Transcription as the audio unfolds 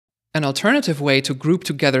An alternative way to group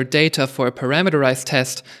together data for a parameterized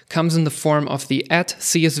test comes in the form of the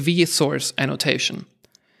 @CSV source annotation.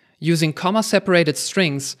 Using comma-separated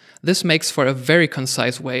strings, this makes for a very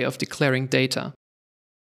concise way of declaring data.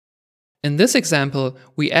 In this example,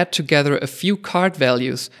 we add together a few card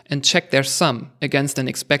values and check their sum against an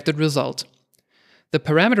expected result. The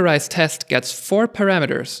parameterized test gets 4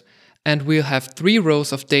 parameters, and we'll have 3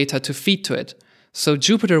 rows of data to feed to it, so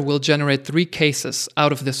Jupyter will generate 3 cases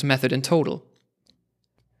out of this method in total.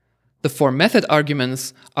 The 4 method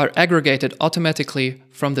arguments are aggregated automatically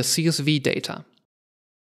from the CSV data.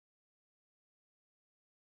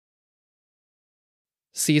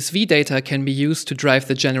 CSV data can be used to drive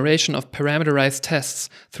the generation of parameterized tests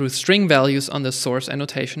through string values on the source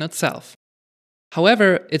annotation itself.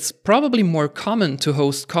 However, it's probably more common to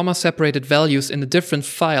host comma-separated values in a different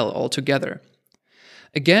file altogether.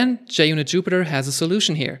 Again, JUnit Jupyter has a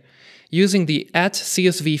solution here. Using the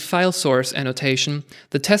 @CSV file source annotation,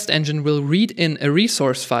 the test engine will read in a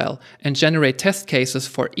resource file and generate test cases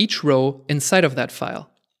for each row inside of that file.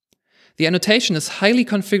 The annotation is highly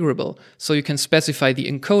configurable, so you can specify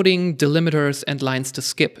the encoding, delimiters, and lines to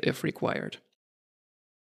skip if required.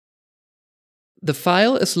 The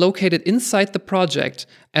file is located inside the project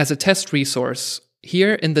as a test resource,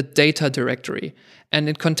 here in the data directory, and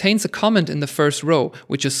it contains a comment in the first row,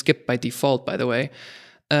 which is skipped by default, by the way.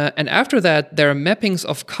 And after that, there are mappings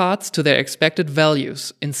of cards to their expected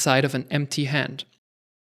values inside of an empty hand.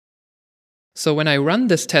 So when I run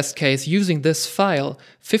this test case using this file,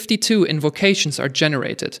 52 invocations are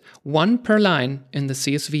generated, 1 per line in the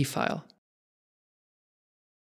CSV file.